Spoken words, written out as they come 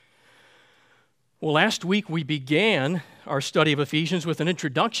Well, last week we began our study of Ephesians with an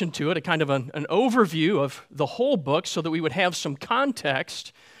introduction to it, a kind of an overview of the whole book so that we would have some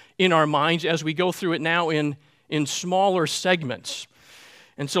context in our minds as we go through it now in smaller segments.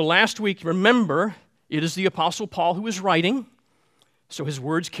 And so last week, remember, it is the Apostle Paul who is writing, so his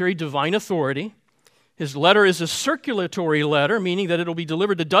words carry divine authority. His letter is a circulatory letter, meaning that it will be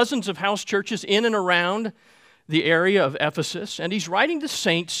delivered to dozens of house churches in and around the area of Ephesus, and he's writing to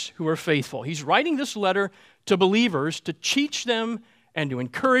saints who are faithful. He's writing this letter to believers to teach them and to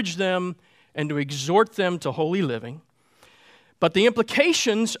encourage them and to exhort them to holy living. But the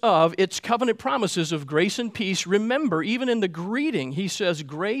implications of its covenant promises of grace and peace, remember, even in the greeting, he says,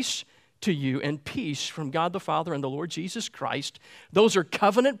 grace to you and peace from God the Father and the Lord Jesus Christ. Those are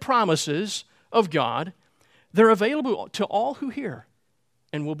covenant promises of God. They're available to all who hear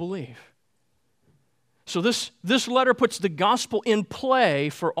and will believe. So this letter puts the gospel in play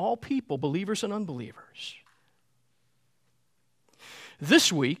for all people, believers and unbelievers.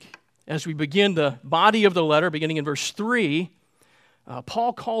 This week, as we begin the body of the letter, beginning in verse 3,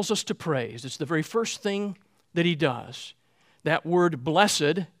 Paul calls us to praise. It's the very first thing that he does. That word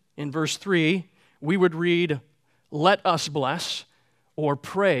blessed in verse 3, we would read, let us bless or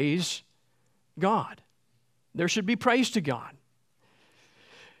praise God. There should be praise to God.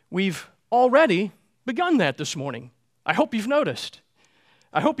 We've already begun that this morning. I hope you've noticed.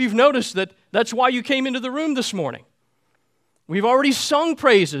 I hope you've noticed that that's why you came into the room this morning. We've already sung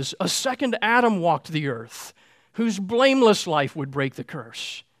praises. A second Adam walked the earth, whose blameless life would break the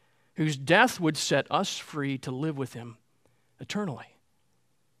curse, whose death would set us free to live with him eternally.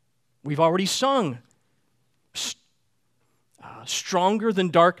 We've already sung stronger than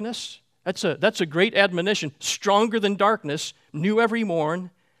darkness. That's a great admonition. Stronger than darkness, new every morn.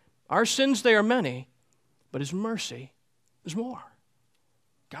 Our sins, they are many, but his mercy is more.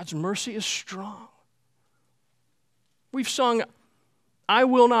 God's mercy is strong. We've sung, I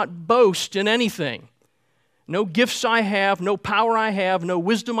will not boast in anything. No gifts I have, no power I have, no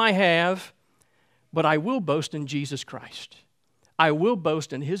wisdom I have, but I will boast in Jesus Christ. I will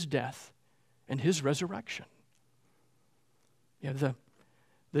boast in his death and his resurrection. Yeah,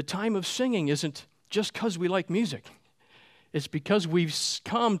 the time of singing isn't just because we like music. It's because we've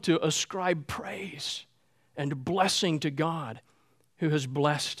come to ascribe praise and blessing to God who has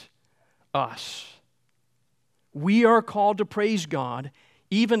blessed us. We are called to praise God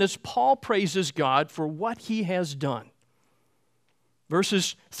even as Paul praises God for what he has done.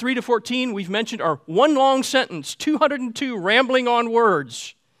 Verses 3 to 14 we've mentioned are one long sentence, 202 rambling on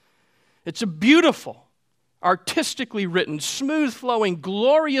words. It's a beautiful, artistically written, smooth-flowing,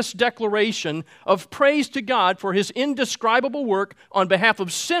 glorious declaration of praise to God for his indescribable work on behalf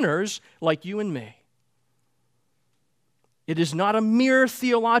of sinners like you and me. It is not a mere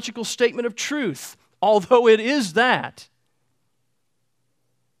theological statement of truth, although it is that.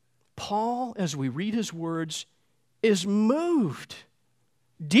 Paul, as we read his words, is moved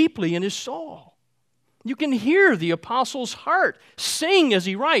deeply in his soul. You can hear the apostle's heart sing as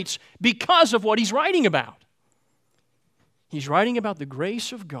he writes because of what he's writing about. He's writing about the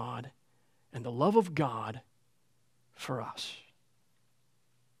grace of God and the love of God for us.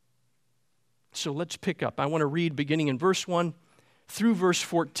 So let's pick up. I want to read beginning in verse 1 through verse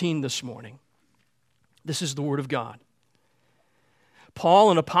 14 this morning. This is the Word of God.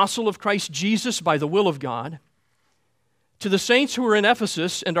 Paul, an apostle of Christ Jesus by the will of God, to the saints who are in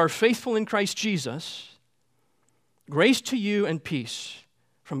Ephesus and are faithful in Christ Jesus, grace to you and peace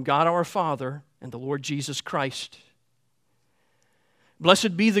from God our Father and the Lord Jesus Christ.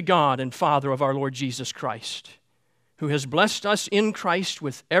 Blessed be the God and Father of our Lord Jesus Christ, who has blessed us in Christ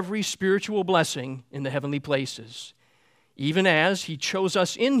with every spiritual blessing in the heavenly places, even as he chose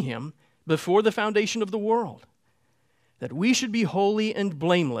us in him before the foundation of the world, that we should be holy and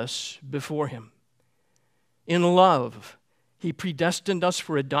blameless before him. In love, he predestined us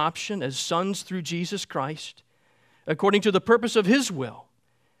for adoption as sons through Jesus Christ, according to the purpose of his will,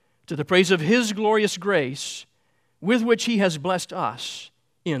 to the praise of his glorious grace, with which he has blessed us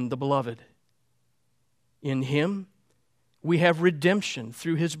in the Beloved. In him we have redemption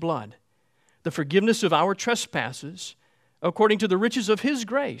through his blood, the forgiveness of our trespasses, according to the riches of his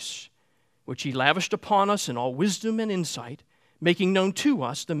grace, which he lavished upon us in all wisdom and insight, making known to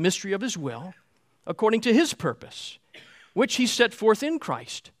us the mystery of his will, according to his purpose, which he set forth in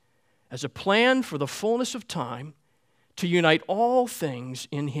Christ as a plan for the fullness of time, to unite all things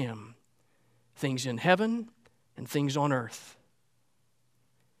in him, things in heaven and things on earth.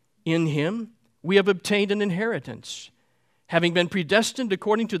 In him we have obtained an inheritance, having been predestined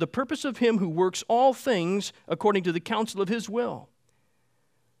according to the purpose of him who works all things according to the counsel of his will,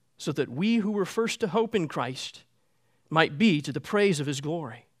 so that we who were first to hope in Christ might be to the praise of his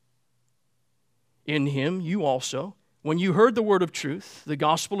glory. In him you also, when you heard the word of truth, the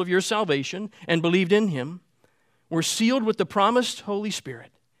gospel of your salvation, and believed in him, were sealed with the promised Holy Spirit,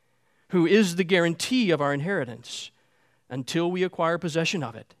 who is the guarantee of our inheritance until we acquire possession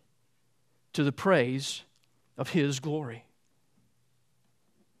of it, to the praise of his glory.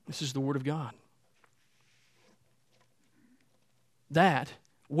 This is the word of God. That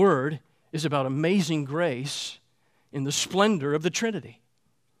word is about amazing grace in the splendor of the Trinity.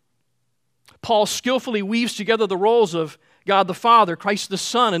 Paul skillfully weaves together the roles of God the Father, Christ the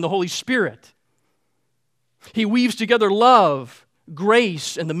Son, and the Holy Spirit. He weaves together love,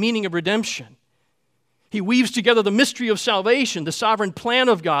 grace, and the meaning of redemption. He weaves together the mystery of salvation, the sovereign plan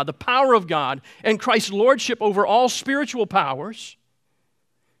of God, the power of God, and Christ's lordship over all spiritual powers.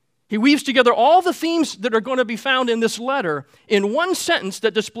 He weaves together all the themes that are going to be found in this letter in one sentence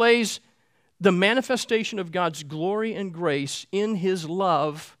that displays the manifestation of God's glory and grace in his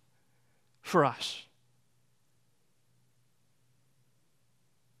love for us.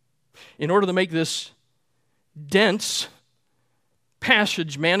 In order to make this dense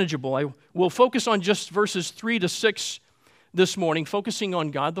passage manageable, I will focus on just verses 3 to 6 this morning, focusing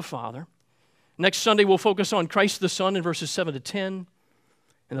on God the Father. Next Sunday, we'll focus on Christ the Son in verses 7 to 10.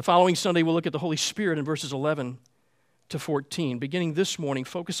 And the following Sunday, we'll look at the Holy Spirit in verses 11 to 14. Beginning this morning,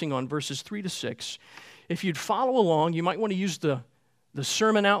 focusing on verses 3 to 6. If you'd follow along, you might want to use the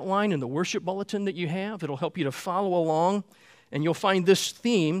sermon outline and the worship bulletin that you have. It'll help you to follow along. And you'll find this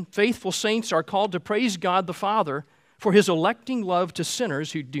theme: faithful saints are called to praise God the Father for his electing love to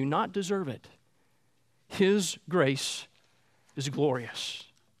sinners who do not deserve it. His grace is glorious.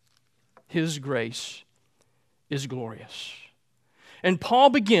 His grace is glorious. And Paul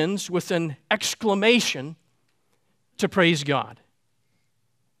begins with an exclamation to praise God.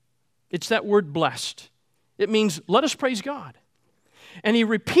 It's that word blessed. It means, let us praise God. And he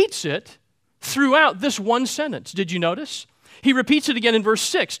repeats it throughout this one sentence. Did you notice? He repeats it again in verse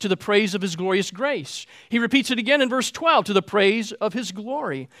 6, to the praise of his glorious grace. He repeats it again in verse 12, to the praise of his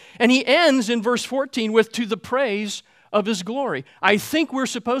glory. And he ends in verse 14 with, to the praise of his glory. I think we're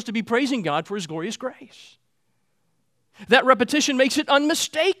supposed to be praising God for his glorious grace. That repetition makes it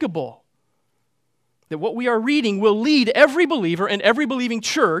unmistakable that what we are reading will lead every believer and every believing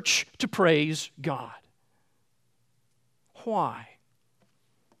church to praise God. Why?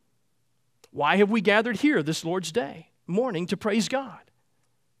 Why have we gathered here this Lord's Day morning to praise God?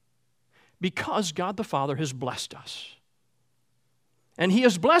 Because God the Father has blessed us. And he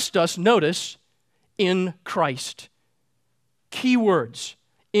has blessed us, notice, in Christ. Key words,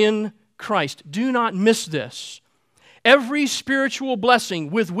 in Christ. Do not miss this. Every spiritual blessing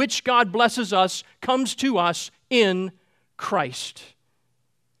with which God blesses us comes to us in Christ.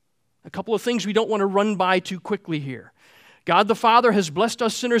 A couple of things we don't want to run by too quickly here. God the Father has blessed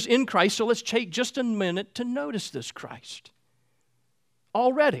us sinners in Christ, so let's take just a minute to notice this Christ.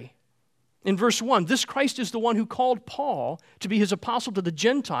 Already, in verse 1, this Christ is the one who called Paul to be his apostle to the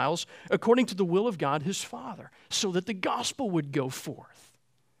Gentiles according to the will of God his Father, so that the gospel would go forth.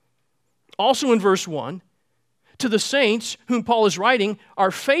 Also in verse 1, to the saints whom Paul is writing are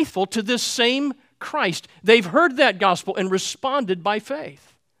faithful to this same Christ. They've heard that gospel and responded by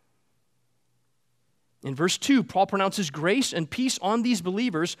faith. In verse 2, Paul pronounces grace and peace on these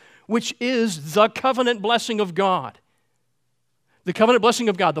believers, which is the covenant blessing of God. The covenant blessing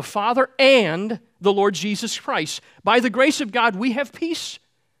of God, the Father and the Lord Jesus Christ. By the grace of God, we have peace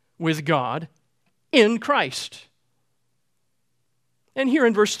with God in Christ. And here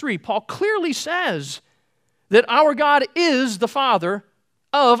in verse 3, Paul clearly says that our God is the Father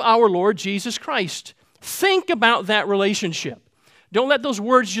of our Lord Jesus Christ. Think about that relationship. Don't let those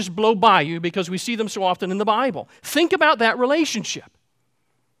words just blow by you because we see them so often in the Bible. Think about that relationship.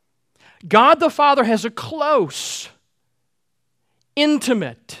 God the Father has a close,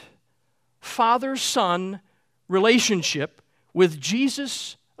 intimate, father-son relationship with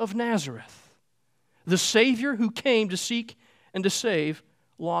Jesus of Nazareth, the Savior who came to seek and to save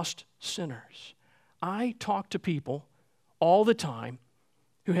lost sinners. I talk to people all the time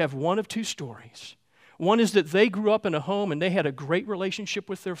who have one of two stories. One is that they grew up in a home and they had a great relationship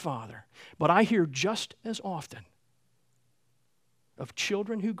with their father. But I hear just as often of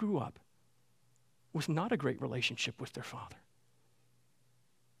children who grew up with not a great relationship with their father.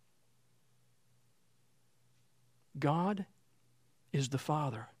 God is the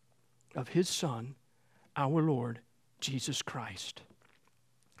Father of his Son, our Lord Jesus Christ.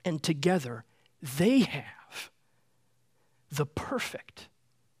 And together they have the perfect,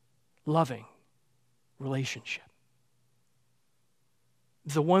 loving relationship.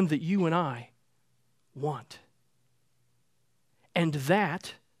 the one that you and I want. And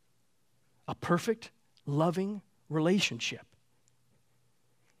that, a perfect, loving relationship,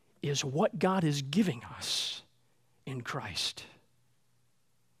 is what God is giving us in Christ.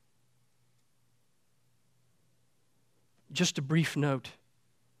 Just a brief note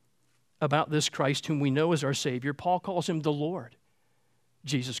about this Christ whom we know as our Savior. Paul calls him the Lord,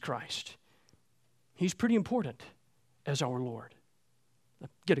 Jesus Christ. He's pretty important as our Lord.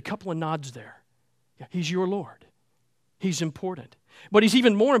 Get a couple of nods there. Yeah, he's your Lord. He's important. But he's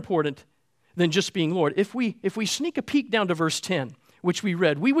even more important than just being Lord. If we sneak a peek down to verse 10, which we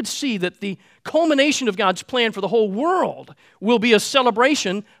read, we would see that the culmination of God's plan for the whole world will be a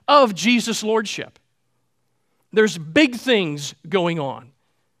celebration of Jesus' lordship. There's big things going on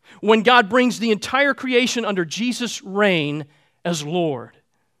when God brings the entire creation under Jesus' reign as Lord.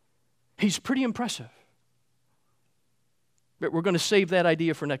 He's pretty impressive. But we're going to save that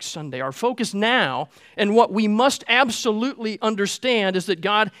idea for next Sunday. Our focus now, and what we must absolutely understand, is that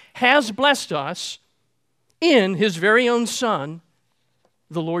God has blessed us in His very own Son,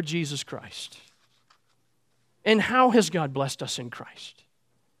 the Lord Jesus Christ. And how has God blessed us in Christ?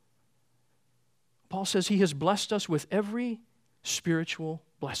 Paul says He has blessed us with every spiritual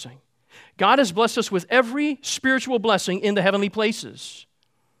blessing. God has blessed us with every spiritual blessing in the heavenly places.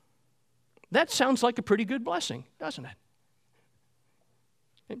 That sounds like a pretty good blessing, doesn't it?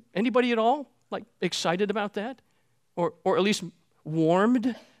 Anybody at all excited about that? Or at least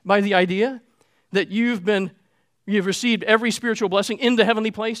warmed by the idea that you've received every spiritual blessing in the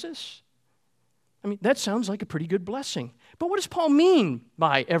heavenly places? I mean, that sounds like a pretty good blessing. But what does Paul mean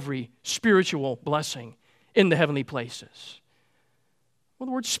by every spiritual blessing in the heavenly places? Well,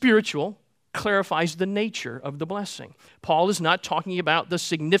 the word spiritual clarifies the nature of the blessing. Paul is not talking about the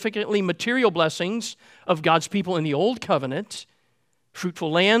significantly material blessings of God's people in the Old Covenant: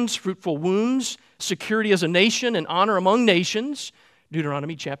 fruitful lands, fruitful wombs, security as a nation, and honor among nations,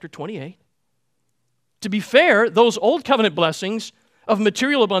 Deuteronomy chapter 28. To be fair, those Old Covenant blessings of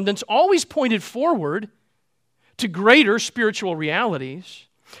material abundance always pointed forward to greater spiritual realities.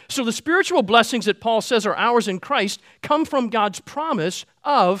 So the spiritual blessings that Paul says are ours in Christ come from God's promise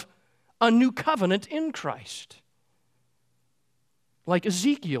of a new covenant in Christ. Like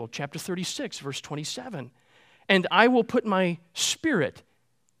Ezekiel chapter 36, verse 27. And I will put my Spirit,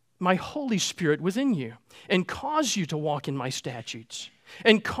 my Holy Spirit within you, and cause you to walk in my statutes,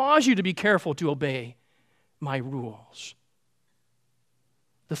 and cause you to be careful to obey my rules.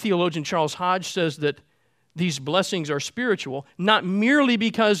 The theologian Charles Hodge says that these blessings are spiritual, not merely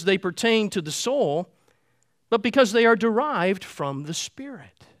because they pertain to the soul, but because they are derived from the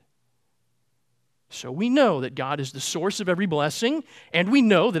Spirit. So we know that God is the source of every blessing, and we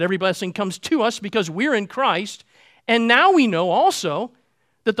know that every blessing comes to us because we're in Christ, and now we know also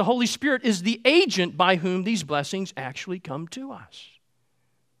that the Holy Spirit is the agent by whom these blessings actually come to us.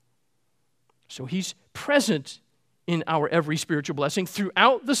 So He's present in our every spiritual blessing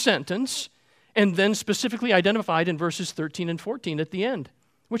throughout the sentence, and then specifically identified in verses 13 and 14 at the end,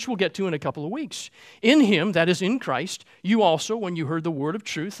 which we'll get to in a couple of weeks. In Him, that is in Christ, you also, when you heard the word of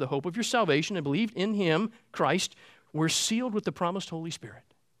truth, the hope of your salvation, and believed in Him, Christ, were sealed with the promised Holy Spirit,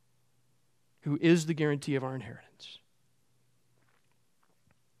 who is the guarantee of our inheritance.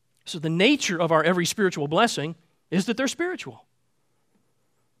 So the nature of our every spiritual blessing is that they're spiritual.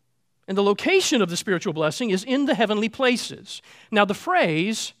 And the location of the spiritual blessing is in the heavenly places. Now the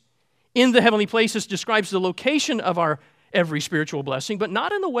phrase, in the heavenly places, describes the location of our every spiritual blessing, but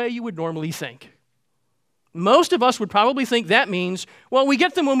not in the way you would normally think. Most of us would probably think that means, well, we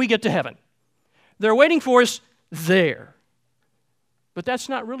get them when we get to heaven. They're waiting for us there. But that's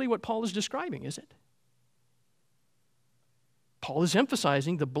not really what Paul is describing, is it? Paul is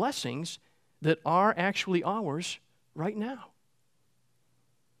emphasizing the blessings that are actually ours right now.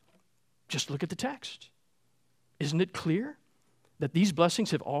 Just look at the text. Isn't it clear that these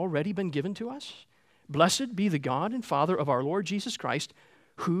blessings have already been given to us? Blessed be the God and Father of our Lord Jesus Christ,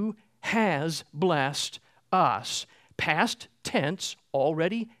 who has blessed us. Past tense,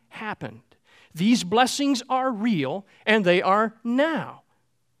 already happened. These blessings are real, and they are now.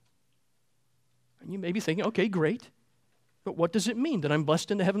 And you may be thinking, okay, great, but what does it mean that I'm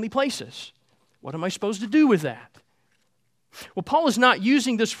blessed in the heavenly places? What am I supposed to do with that? Well, Paul is not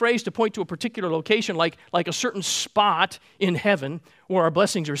using this phrase to point to a particular location like a certain spot in heaven where our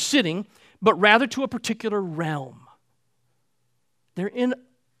blessings are sitting, but rather to a particular realm. They're in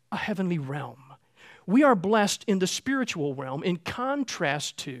a heavenly realm. We are blessed in the spiritual realm in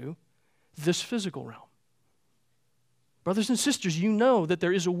contrast to this physical realm. Brothers and sisters, you know that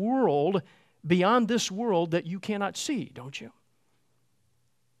there is a world beyond this world that you cannot see, don't you?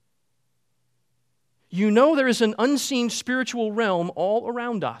 You know there is an unseen spiritual realm all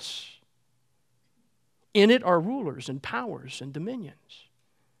around us. In it are rulers and powers and dominions.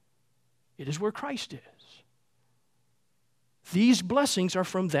 It is where Christ is. These blessings are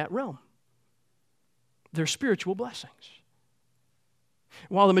from that realm. They're spiritual blessings.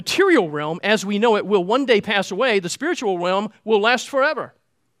 While the material realm, as we know it, will one day pass away, the spiritual realm will last forever.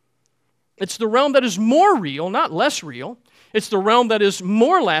 It's the realm that is more real, not less real. It's the realm that is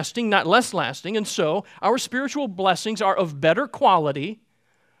more lasting, not less lasting. And so our spiritual blessings are of better quality,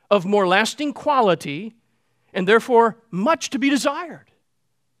 of more lasting quality, and therefore much to be desired.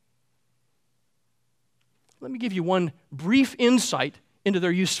 Let me give you one brief insight into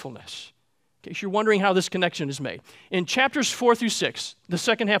their usefulness, in case you're wondering how this connection is made. In chapters 4 through 6, the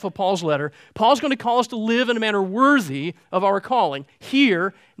second half of Paul's letter, Paul's going to call us to live in a manner worthy of our calling,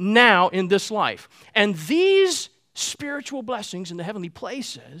 here, now, in this life. And these spiritual blessings in the heavenly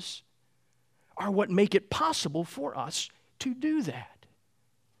places are what make it possible for us to do that.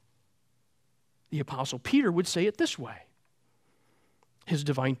 The Apostle Peter would say it this way: His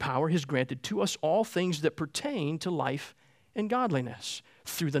divine power has granted to us all things that pertain to life and godliness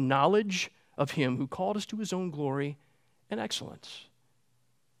through the knowledge of Him who called us to His own glory and excellence.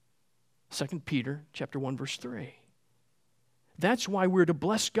 2 Peter chapter 1, verse 3. That's why we're to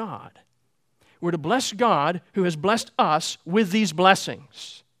bless God. We're to bless God who has blessed us with these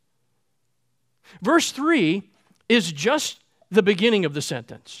blessings. Verse 3 is just the beginning of the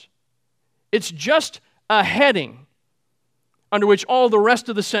sentence. It's just a heading under which all the rest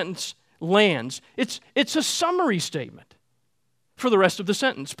of the sentence lands. It's a summary statement for the rest of the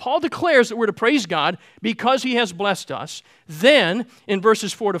sentence. Paul declares that we're to praise God because He has blessed us. Then, in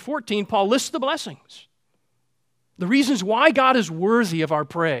verses 4 to 14, Paul lists the blessings, the reasons why God is worthy of our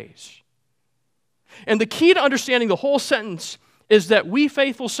praise. And the key to understanding the whole sentence is that we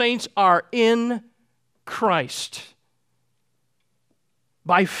faithful saints are in Christ.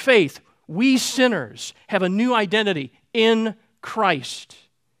 By faith, we sinners have a new identity in Christ.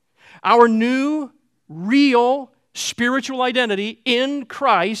 Our new, real, spiritual identity in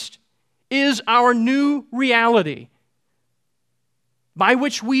Christ is our new reality by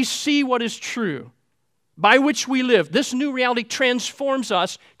which we see what is true, by which we live. This new reality transforms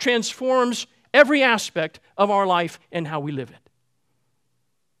us, transforms every aspect of our life and how we live it.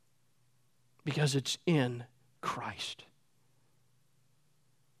 Because it's in Christ.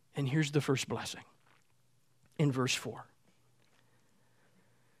 And here's the first blessing in verse 4.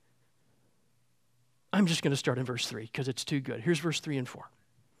 I'm just going to start in verse 3 because it's too good. Here's verse 3 and 4.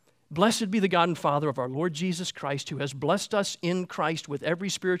 Blessed be the God and Father of our Lord Jesus Christ, who has blessed us in Christ with every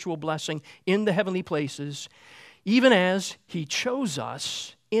spiritual blessing in the heavenly places, even as He chose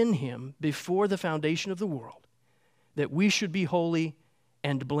us in Him before the foundation of the world, that we should be holy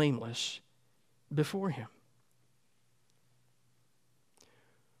and blameless before Him.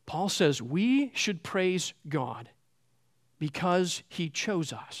 Paul says we should praise God because He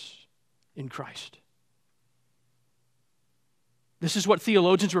chose us in Christ. This is what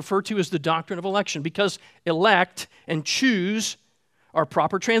theologians refer to as the doctrine of election, because elect and choose are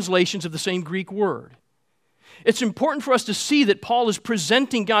proper translations of the same Greek word. It's important for us to see that Paul is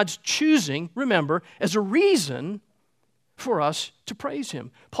presenting God's choosing, remember, as a reason for us to praise Him.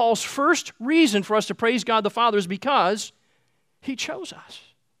 Paul's first reason for us to praise God the Father is because He chose us.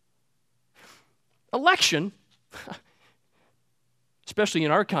 Election, especially in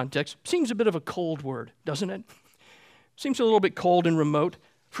our context, seems a bit of a cold word, doesn't it? Seems a little bit cold and remote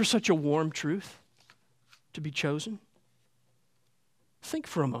for such a warm truth to be chosen. Think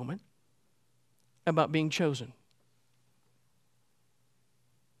for a moment about being chosen.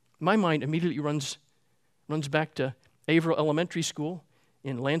 My mind immediately runs back to Averill Elementary School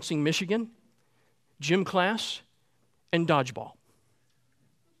in Lansing, Michigan, gym class, and dodgeball.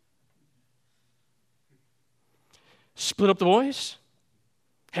 Split up the boys,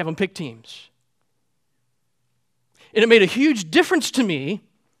 have them pick teams. And it made a huge difference to me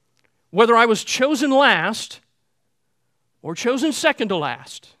whether I was chosen last or chosen second to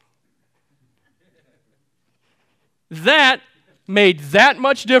last. That made that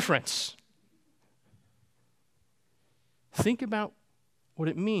much difference. Think about what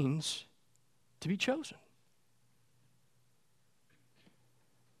it means to be chosen.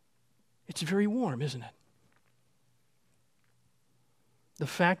 It's very warm, isn't it? The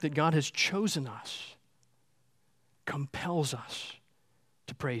fact that God has chosen us compels us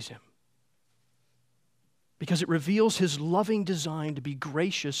to praise Him, because it reveals His loving design to be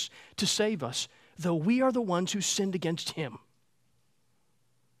gracious to save us, though we are the ones who sinned against Him.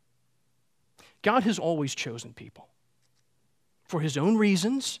 God has always chosen people for His own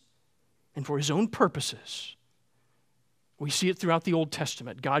reasons and for his own purposes. We see it throughout the Old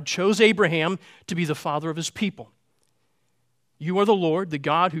Testament. God chose Abraham to be the father of his people. You are the Lord, the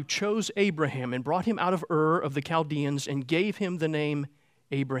God who chose Abraham and brought him out of Ur of the Chaldeans and gave him the name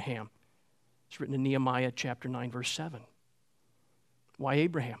Abraham. It's written in Nehemiah chapter 9, verse 7. Why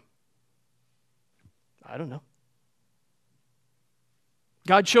Abraham? I don't know.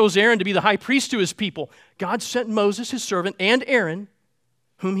 God chose Aaron to be the high priest to his people. God sent Moses, his servant, and Aaron,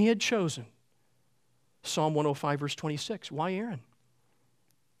 whom he had chosen. Psalm 105, verse 26. Why Aaron?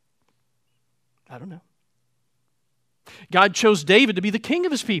 I don't know. God chose David to be the king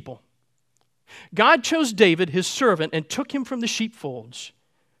of his people. God chose David, his servant, and took him from the sheepfolds.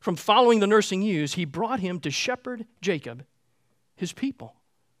 From following the nursing ewes, he brought him to shepherd Jacob, his people.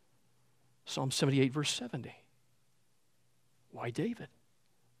 Psalm 78, verse 70. Why David?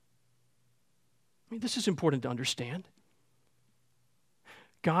 I mean, this is important to understand.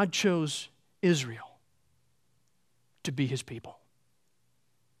 God chose Israel to be his people.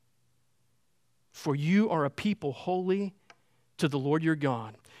 For you are a people holy to the Lord your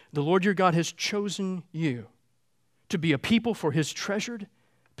God. The Lord your God has chosen you to be a people for his treasured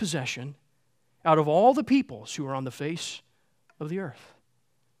possession out of all the peoples who are on the face of the earth.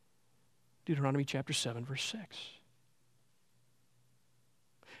 Deuteronomy chapter 7, verse 6.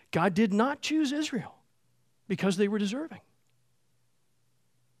 God did not choose Israel because they were deserving.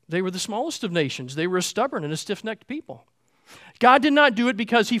 They were the smallest of nations. They were a stubborn and a stiff-necked people. God did not do it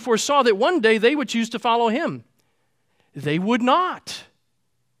because he foresaw that one day they would choose to follow him. They would not.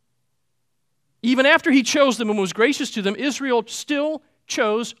 Even after he chose them and was gracious to them, Israel still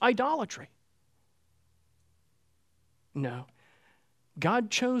chose idolatry. No. God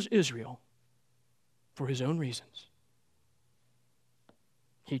chose Israel for his own reasons.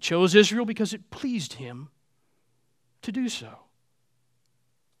 He chose Israel because it pleased him to do so.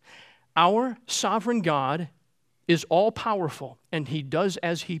 Our sovereign God is all-powerful, and he does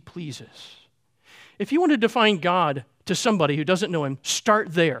as he pleases. If you want to define God to somebody who doesn't know him,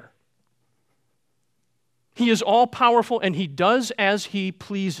 start there. He is all-powerful, and he does as he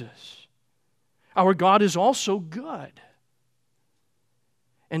pleases. Our God is also good,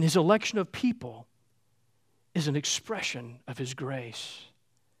 and his election of people is an expression of his grace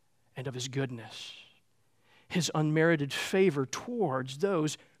and of his goodness, his unmerited favor towards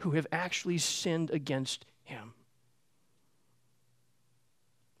those who have actually sinned against him.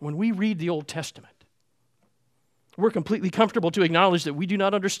 When we read the Old Testament, we're completely comfortable to acknowledge that we do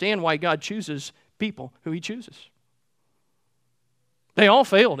not understand why God chooses people who he chooses. They all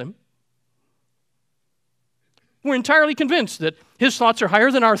failed him. We're entirely convinced that his thoughts are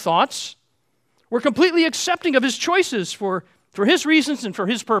higher than our thoughts. We're completely accepting of his choices for his reasons and for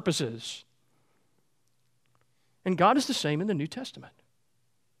his purposes. And God is the same in the New Testament.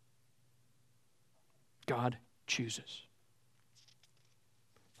 God chooses.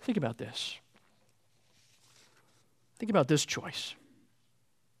 Think about this. Think about this choice.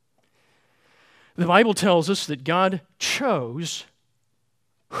 The Bible tells us that God chose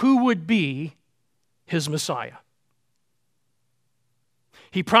who would be his Messiah.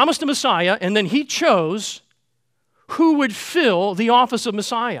 He promised a Messiah, and then he chose who would fill the office of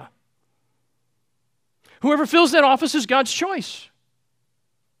Messiah. Whoever fills that office is God's choice.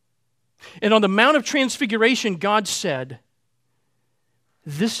 And on the Mount of Transfiguration, God said,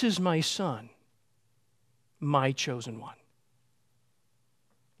 "This is my Son, my chosen one."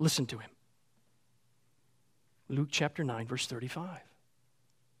 Listen to him. Luke chapter 9, verse 35.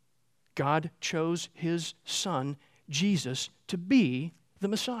 God chose his Son, Jesus, to be the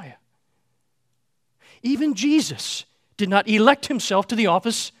Messiah. Even Jesus did not elect himself to the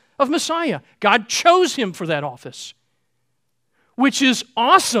office of Messiah. God chose him for that office, which is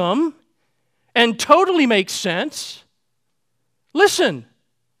awesome and totally makes sense. Listen,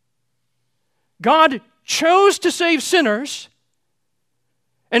 God chose to save sinners,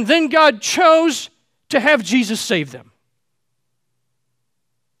 and then God chose to have Jesus save them.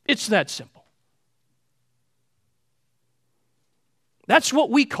 It's that simple. That's what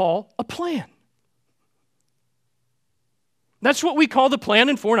we call a plan. That's what we call the plan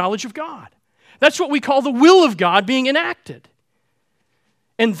and foreknowledge of God. That's what we call the will of God being enacted.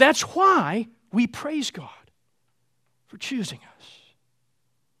 And that's why we praise God for choosing us.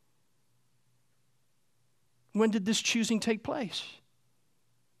 When did this choosing take place?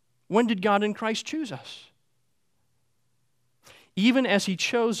 When did God in Christ choose us? Even as he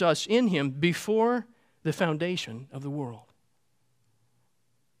chose us in him before the foundation of the world.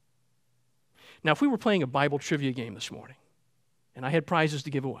 Now, if we were playing a Bible trivia game this morning, and I had prizes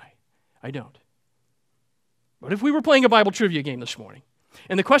to give away, I don't. But if we were playing a Bible trivia game this morning,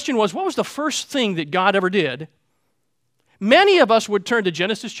 and the question was, what was the first thing that God ever did? Many of us would turn to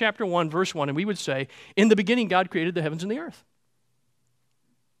Genesis chapter 1, verse 1, and we would say, in the beginning, God created the heavens and the earth.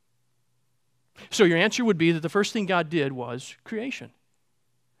 So your answer would be that the first thing God did was creation.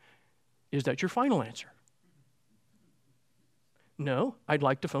 Is that your final answer? No, I'd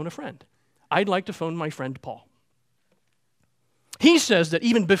like to phone a friend. I'd like to phone my friend Paul. He says that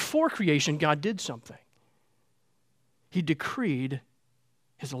even before creation, God did something. He decreed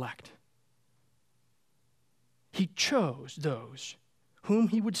his elect. He chose those whom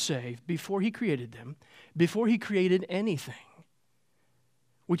he would save before he created them, before he created anything,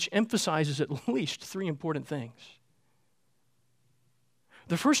 which emphasizes at least three important things.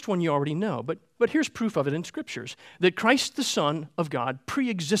 The first one you already know, but here's proof of it in Scriptures, that Christ the Son of God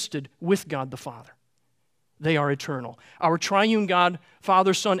pre-existed with God the Father. They are eternal. Our triune God,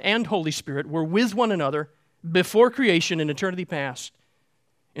 Father, Son, and Holy Spirit were with one another before creation in eternity past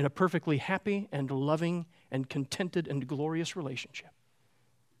in a perfectly happy and loving and contented and glorious relationship.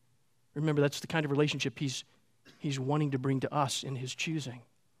 Remember, that's the kind of relationship he's wanting to bring to us in his choosing.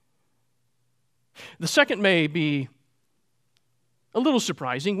 The second may be a little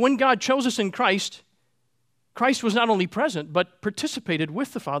surprising. When God chose us in Christ, Christ was not only present, but participated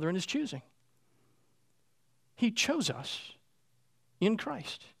with the Father in his choosing. He chose us in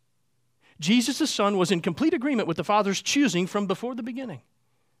Christ. Jesus the Son was in complete agreement with the Father's choosing from before the beginning.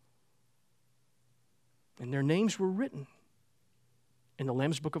 And their names were written in the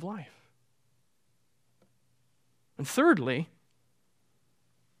Lamb's Book of Life. And thirdly,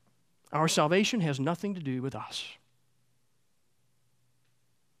 our salvation has nothing to do with us.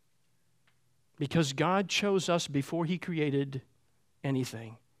 Because God chose us before he created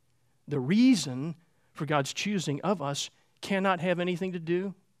anything. The reason for God's choosing of us cannot have anything to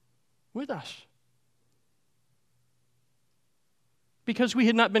do with us. Because we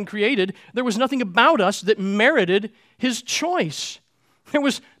had not been created, there was nothing about us that merited his choice. There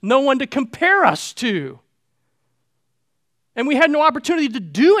was no one to compare us to. And we had no opportunity to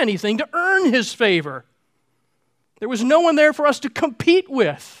do anything to earn his favor. There was no one there for us to compete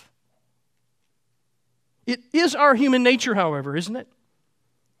with. It is our human nature, however, isn't it?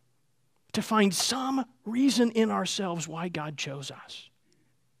 To find some reason in ourselves why God chose us.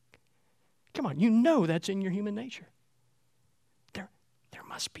 Come on, you know that's in your human nature. There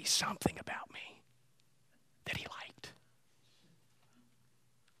must be something about me that he liked.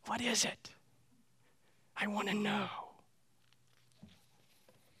 What is it? I want to know.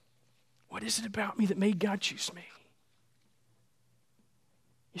 What is it about me that made God choose me?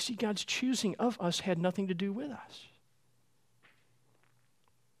 You see, God's choosing of us had nothing to do with us.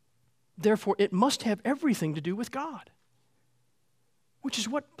 Therefore, it must have everything to do with God, which is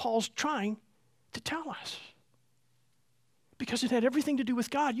what Paul's trying to tell us. Because it had everything to do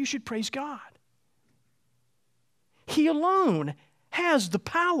with God, you should praise God. He alone has the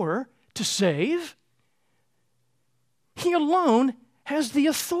power to save. He alone has the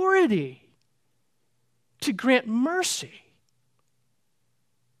authority to grant mercy.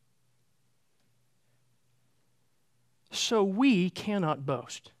 So we cannot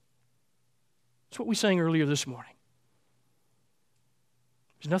boast. That's what we sang earlier this morning.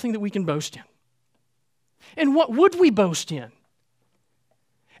 There's nothing that we can boast in. And what would we boast in?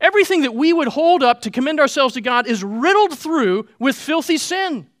 Everything that we would hold up to commend ourselves to God is riddled through with filthy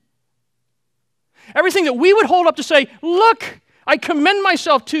sin. Everything that we would hold up to say, look, I commend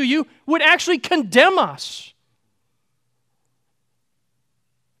myself to you, would actually condemn us.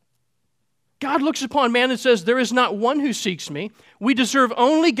 God looks upon man and says, there is not one who seeks me. We deserve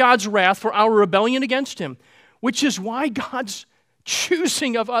only God's wrath for our rebellion against him, which is why God's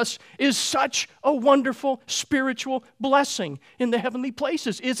choosing of us is such a wonderful spiritual blessing in the heavenly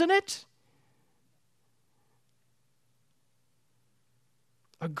places, isn't it?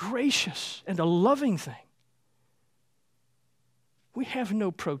 A gracious and a loving thing. We have no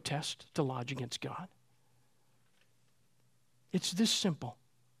protest to lodge against God. It's this simple.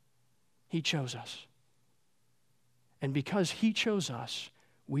 He chose us. And because he chose us,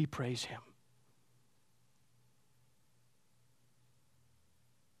 we praise him.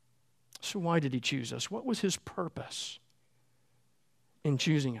 So why did he choose us? What was his purpose in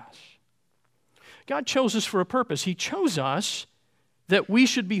choosing us? God chose us for a purpose. He chose us that we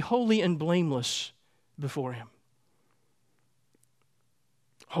should be holy and blameless before him.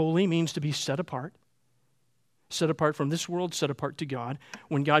 Holy means to be set apart from this world, set apart to God.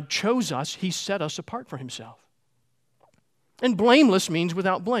 When God chose us, he set us apart for himself. And blameless means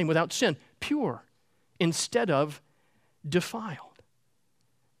without blame, without sin, pure, instead of defiled.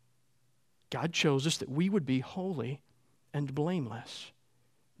 God chose us that we would be holy and blameless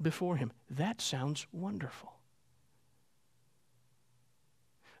before him. That sounds wonderful.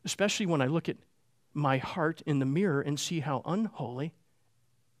 Especially when I look at my heart in the mirror and see how unholy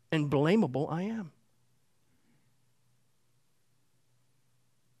and blamable I am.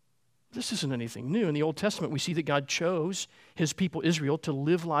 This isn't anything new. In the Old Testament, we see that God chose his people Israel to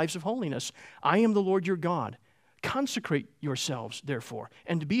live lives of holiness. I am the Lord your God. Consecrate yourselves, therefore,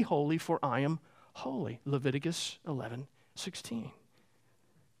 and be holy, for I am holy. Leviticus 11:16.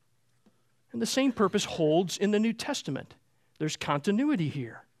 And the same purpose holds in the New Testament. There's continuity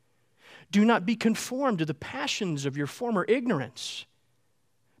here. Do not be conformed to the passions of your former ignorance.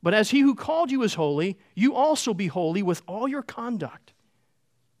 But as he who called you is holy, you also be holy with all your conduct.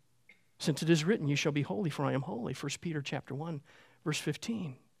 Since it is written, you shall be holy, for I am holy. 1 Peter chapter 1, verse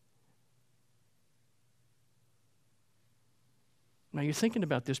 15. Now you're thinking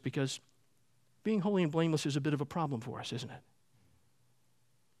about this because being holy and blameless is a bit of a problem for us, isn't it?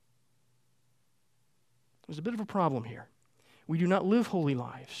 There's a bit of a problem here. We do not live holy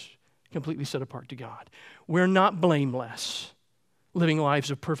lives completely set apart to God. We're not blameless, living lives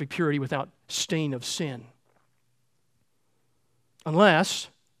of perfect purity without stain of sin. Unless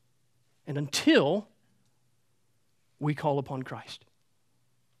and until we call upon Christ.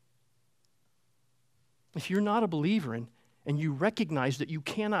 If you're not a believer and you recognize that you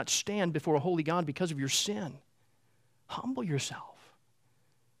cannot stand before a holy God because of your sin, humble yourself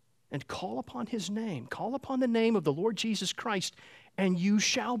and call upon his name. Call upon the name of the Lord Jesus Christ, and you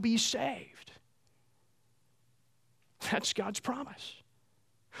shall be saved. That's God's promise.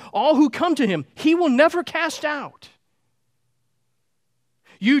 All who come to him, he will never cast out.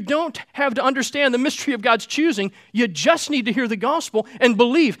 You don't have to understand the mystery of God's choosing. You just need to hear the gospel and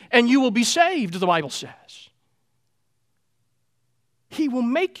believe, and you will be saved, the Bible says. He will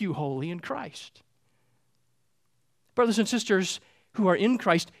make you holy in Christ. Brothers and sisters who are in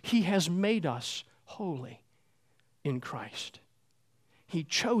Christ, he has made us holy in Christ. He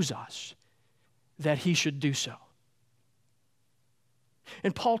chose us that he should do so.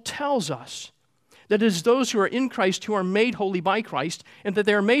 And Paul tells us that it is those who are in Christ who are made holy by Christ, and that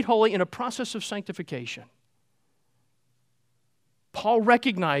they are made holy in a process of sanctification. Paul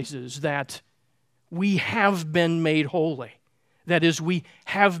recognizes that we have been made holy. That is, we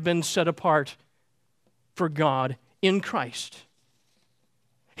have been set apart for God in Christ.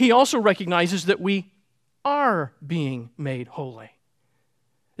 He also recognizes that we are being made holy.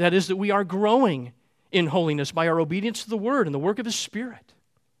 That is, that we are growing in holiness by our obedience to the Word and the work of His Spirit.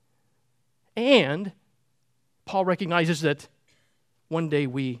 And Paul recognizes that one day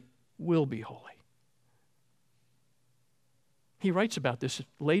we will be holy. He writes about this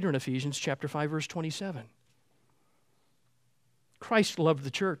later in Ephesians chapter 5, verse 27. Christ loved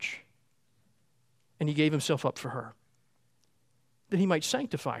the church, and he gave himself up for her, that he might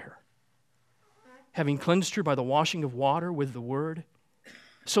sanctify her, having cleansed her by the washing of water with the word,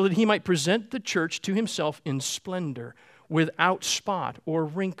 so that he might present the church to himself in splendor, without spot or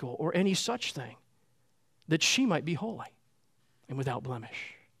wrinkle or any such thing, that she might be holy and without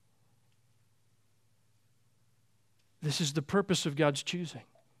blemish. This is the purpose of God's choosing.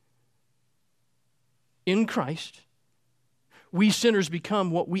 In Christ, we sinners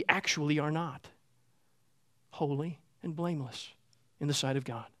become what we actually are not, holy and blameless in the sight of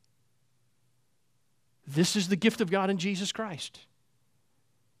God. This is the gift of God in Jesus Christ.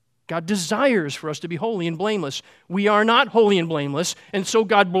 God desires for us to be holy and blameless. We are not holy and blameless, and so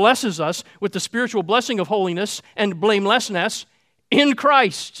God blesses us with the spiritual blessing of holiness and blamelessness in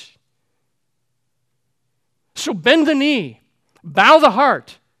Christ. So bend the knee, bow the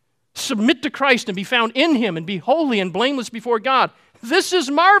heart, submit to Christ and be found in Him and be holy and blameless before God. This is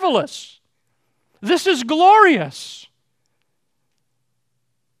marvelous. This is glorious.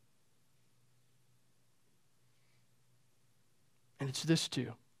 And it's this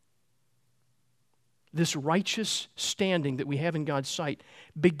too. This righteous standing that we have in God's sight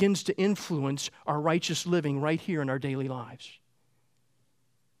begins to influence our righteous living right here in our daily lives.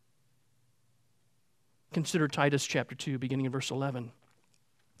 Consider Titus chapter 2, beginning in verse 11.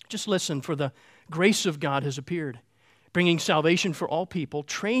 Just listen, for the grace of God has appeared, bringing salvation for all people,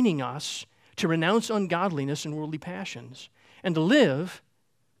 training us to renounce ungodliness and worldly passions, and to live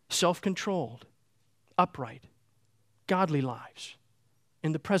self-controlled, upright, godly lives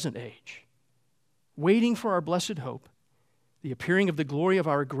in the present age, waiting for our blessed hope, the appearing of the glory of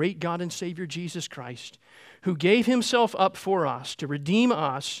our great God and Savior Jesus Christ, who gave himself up for us to redeem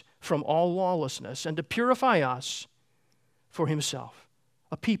us from all lawlessness and to purify us for himself,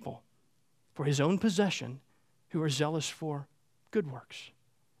 a people for his own possession who are zealous for good works.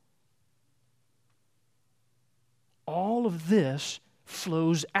 All of this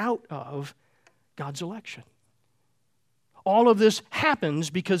flows out of God's election. All of this happens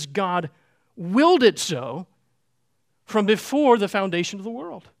because God willed it so from before the foundation of the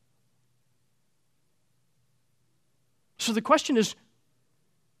world. So the question is,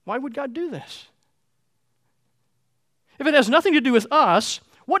 why would God do this? If it has nothing to do with us,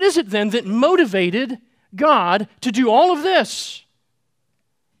 what is it then that motivated God to do all of this?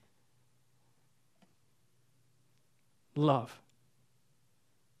 Love.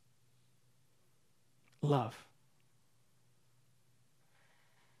 Love.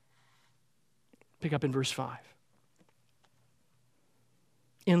 Pick up in verse 5.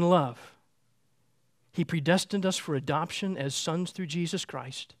 In love, He predestined us for adoption as sons through Jesus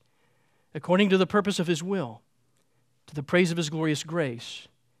Christ, according to the purpose of His will, to the praise of His glorious grace,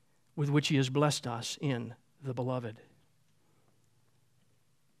 with which He has blessed us in the Beloved.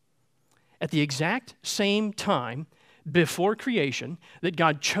 At the exact same time, before creation, that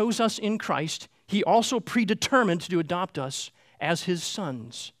God chose us in Christ, He also predetermined to adopt us as His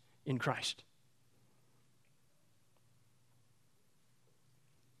sons in Christ.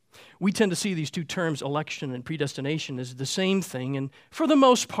 We tend to see these two terms, election and predestination, as the same thing, and for the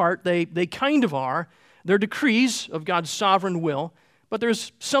most part, they kind of are. They're decrees of God's sovereign will, but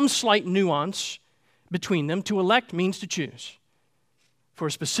there's some slight nuance between them. To elect means to choose for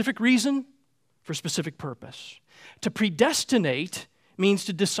a specific reason, for a specific purpose. To predestinate means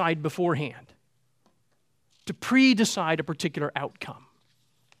to decide beforehand, to pre-decide a particular outcome.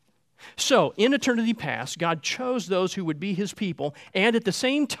 So, in eternity past, God chose those who would be His people and at the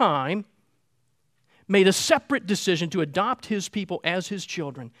same time made a separate decision to adopt His people as His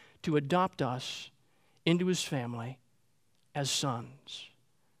children, to adopt us into His family as sons.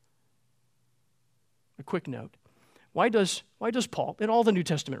 A quick note. Why does Paul and all the New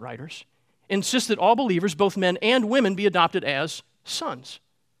Testament writers insist that all believers, both men and women, be adopted as sons?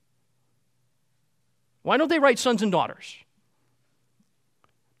 Why don't they write sons and daughters?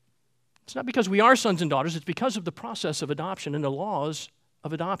 It's not because we are sons and daughters, it's because of the process of adoption and the laws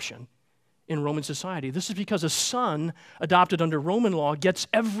of adoption in Roman society. This is because a son adopted under Roman law gets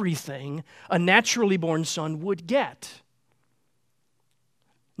everything a naturally born son would get.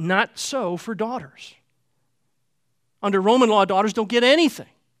 Not so for daughters. Under Roman law, daughters don't get anything.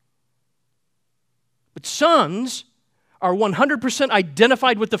 But sons are 100%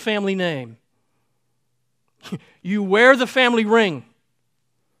 identified with the family name. You wear the family ring.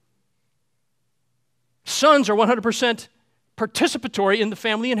 Sons are 100% participatory in the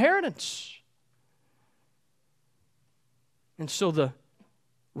family inheritance. And so the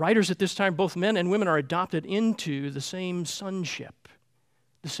writers at this time, both men and women, are adopted into the same sonship,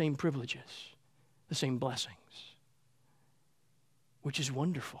 the same privileges, the same blessings, which is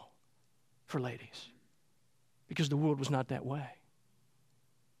wonderful for ladies because the world was not that way.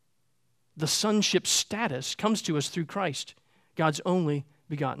 The sonship status comes to us through Christ, God's only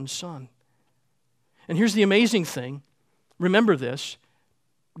begotten Son. And here's the amazing thing. Remember this.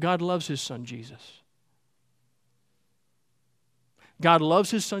 God loves His Son, Jesus. God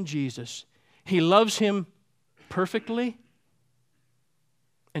loves His Son, Jesus. He loves Him perfectly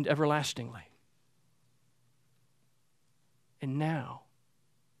and everlastingly. And now,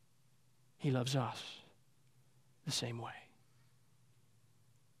 He loves us the same way.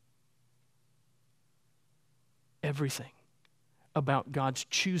 Everything about God's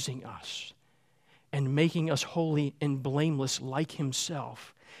choosing us and making us holy and blameless like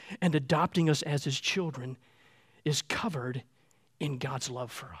Himself and adopting us as His children is covered in God's love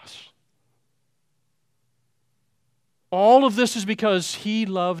for us. All of this is because He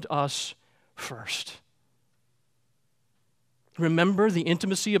loved us first. Remember the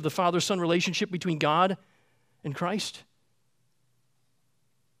intimacy of the Father-Son relationship between God and Christ?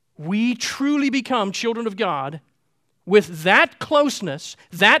 We truly become children of God with that closeness,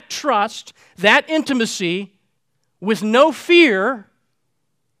 that trust, that intimacy, with no fear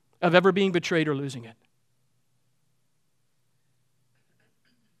of ever being betrayed or losing it.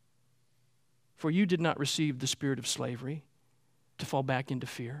 For you did not receive the spirit of slavery to fall back into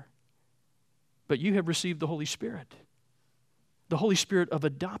fear, but you have received the Holy Spirit of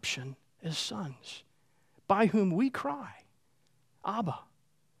adoption as sons, by whom we cry, Abba,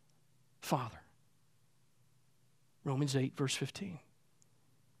 Father. Romans 8, verse 15.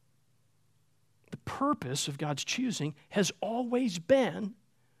 The purpose of God's choosing has always been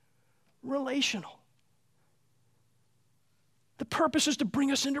relational. The purpose is to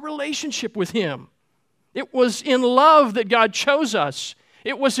bring us into relationship with Him. It was in love that God chose us.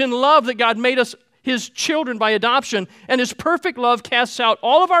 It was in love that God made us His children by adoption, and His perfect love casts out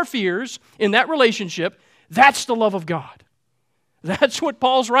all of our fears in that relationship. That's the love of God. That's what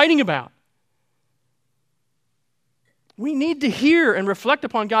Paul's writing about. We need to hear and reflect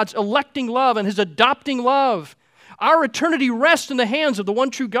upon God's electing love and His adopting love. Our eternity rests in the hands of the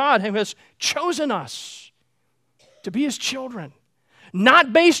one true God who has chosen us to be His children.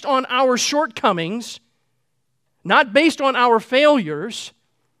 Not based on our shortcomings, not based on our failures,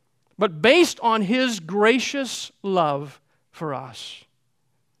 but based on His gracious love for us.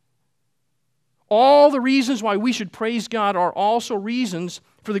 All the reasons why we should praise God are also reasons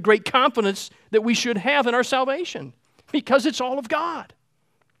for the great confidence that we should have in our salvation, because it's all of God.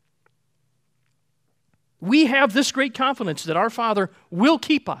 We have this great confidence that our Father will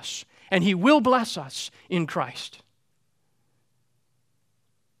keep us and He will bless us in Christ.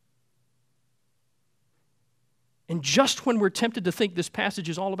 And just when we're tempted to think this passage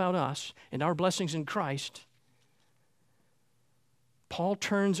is all about us and our blessings in Christ, Paul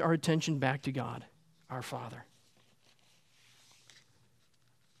turns our attention back to God, our Father.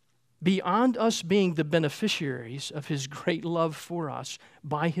 Beyond us being the beneficiaries of His great love for us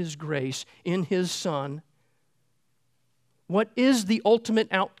by His grace in His Son, what is the ultimate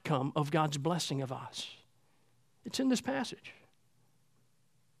outcome of God's blessing of us? It's in this passage.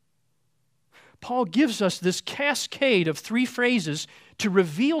 Paul gives us this cascade of 3 phrases to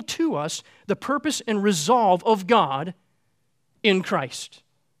reveal to us the purpose and resolve of God in Christ.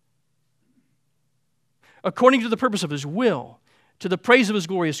 According to the purpose of His will, to the praise of His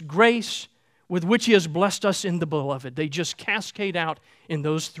glorious grace, with which He has blessed us in the Beloved. They just cascade out in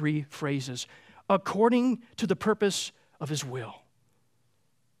those 3 phrases. According to the purpose of His will.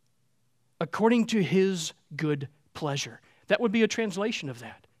 According to His good pleasure. That would be a translation of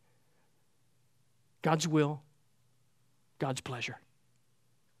that. God's will, God's pleasure.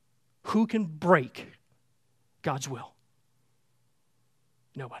 Who can break God's will?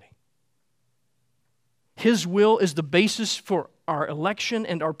 Nobody. His will is the basis for our election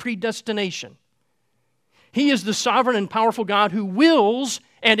and our predestination. He is the sovereign and powerful God who wills,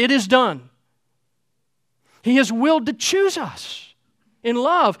 and it is done. He has willed to choose us in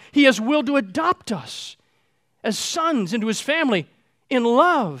love. He has willed to adopt us as sons into His family in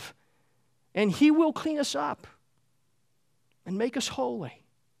love. And He will clean us up and make us holy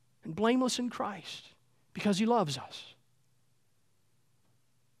and blameless in Christ because He loves us.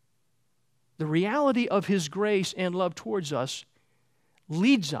 The reality of His grace and love towards us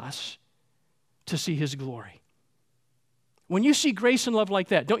leads us to see His glory. When you see grace and love like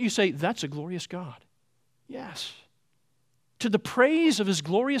that, don't you say, that's a glorious God? Yes. To the praise of His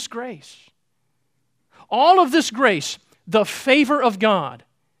glorious grace. All of this grace, the favor of God,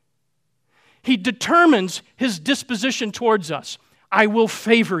 He determines His disposition towards us. I will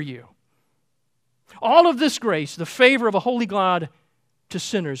favor you. All of this grace, the favor of a holy God to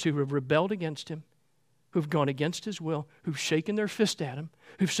sinners who have rebelled against Him, who've gone against His will, who've shaken their fist at Him,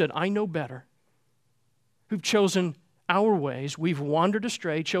 who've said, I know better, who've chosen our ways. We've wandered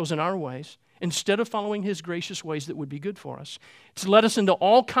astray, chosen our ways, instead of following His gracious ways that would be good for us. It's led us into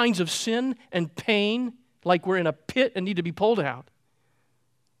all kinds of sin and pain, like we're in a pit and need to be pulled out.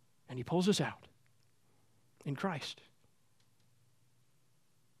 And He pulls us out in Christ.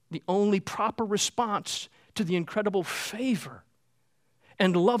 The only proper response to the incredible favor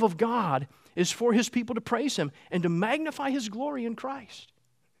and love of God is for His people to praise Him and to magnify His glory in Christ.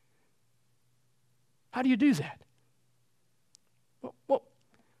 How do you do that? Well,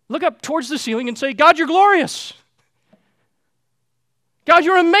 look up towards the ceiling and say, God, you're glorious. God,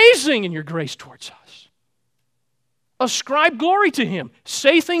 you're amazing in your grace towards us. Ascribe glory to Him.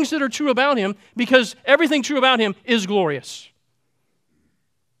 Say things that are true about Him, because everything true about Him is glorious.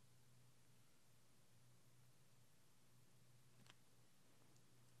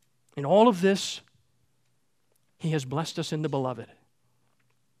 In all of this, He has blessed us in the Beloved.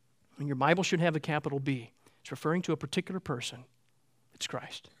 And your Bible should have a capital B. It's referring to a particular person. It's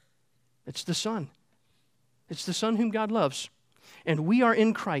Christ. It's the Son. It's the Son whom God loves. And we are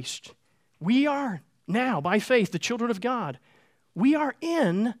in Christ. We are now, by faith, the children of God. We are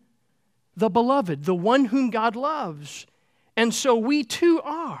in the Beloved, the one whom God loves. And so we too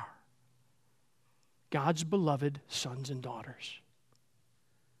are God's beloved sons and daughters.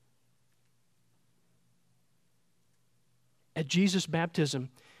 At Jesus' baptism,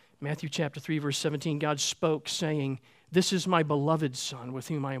 Matthew chapter 3, verse 17, God spoke, saying, "This is my beloved Son, with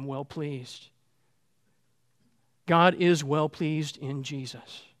whom I am well pleased." God is well pleased in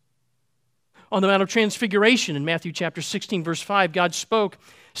Jesus. On the Mount of Transfiguration in Matthew chapter 16, verse 5, God spoke,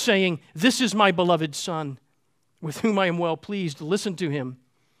 saying, "This is my beloved Son, with whom I am well pleased. Listen to Him."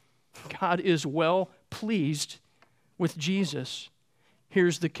 God is well pleased with Jesus.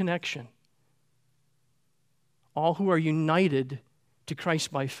 Here's the connection. All who are united to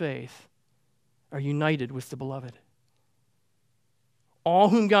Christ by faith are united with the beloved. All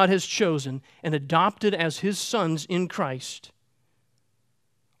whom God has chosen and adopted as his sons in Christ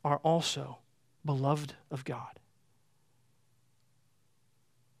are also beloved of God.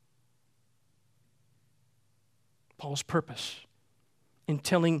 Paul's purpose in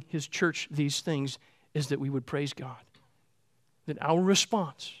telling his church these things is that we would praise God, that our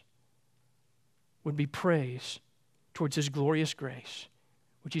response would be praise towards his glorious grace,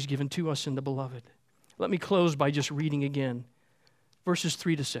 which he's given to us in the beloved. Let me close by just reading again verses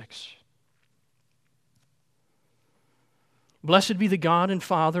 3 to 6. Blessed be the God and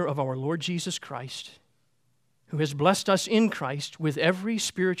Father of our Lord Jesus Christ, who has blessed us in Christ with every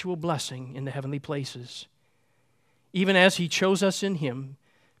spiritual blessing in the heavenly places, even as he chose us in him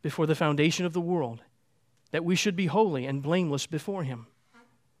before the foundation of the world, that we should be holy and blameless before him.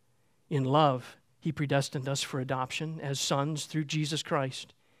 In love, he predestined us for adoption as sons through Jesus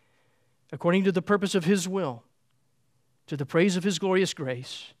Christ, according to the purpose of his will, to the praise of his glorious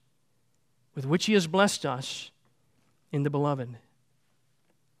grace, with which he has blessed us in the beloved.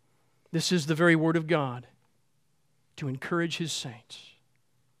 This is the very word of God to encourage his saints.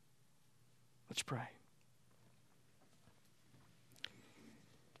 Let's pray.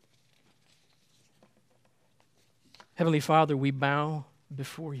 Heavenly Father, we bow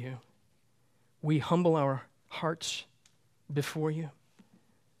before you. We humble our hearts before you.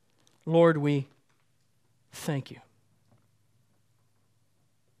 Lord, we thank you.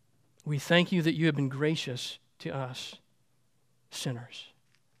 We thank you that you have been gracious to us, sinners.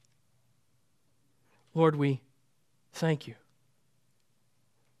 Lord, we thank you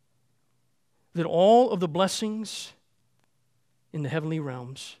that all of the blessings in the heavenly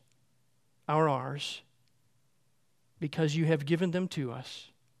realms are ours because you have given them to us.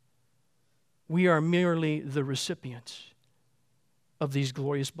 We are merely the recipients of these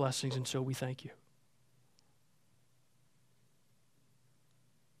glorious blessings, and so we thank you.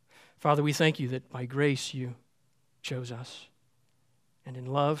 Father, we thank you that by grace you chose us, and in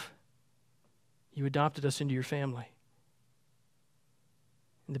love you adopted us into your family,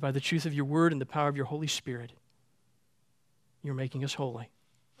 and that by the truth of your word and the power of your Holy Spirit, you're making us holy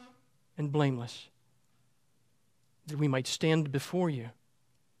and blameless, that we might stand before you,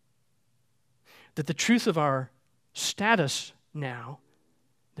 that the truth of our status now,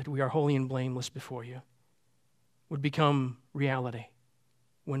 that we are holy and blameless before you, would become reality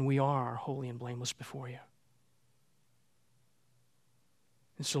when we are holy and blameless before you.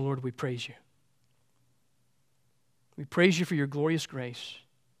 And so, Lord, we praise you. We praise you for your glorious grace,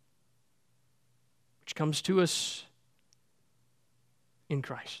 which comes to us in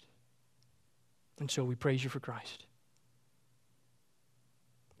Christ. And so we praise you for Christ.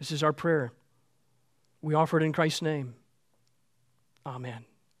 This is our prayer. We offer it in Christ's name. Amen.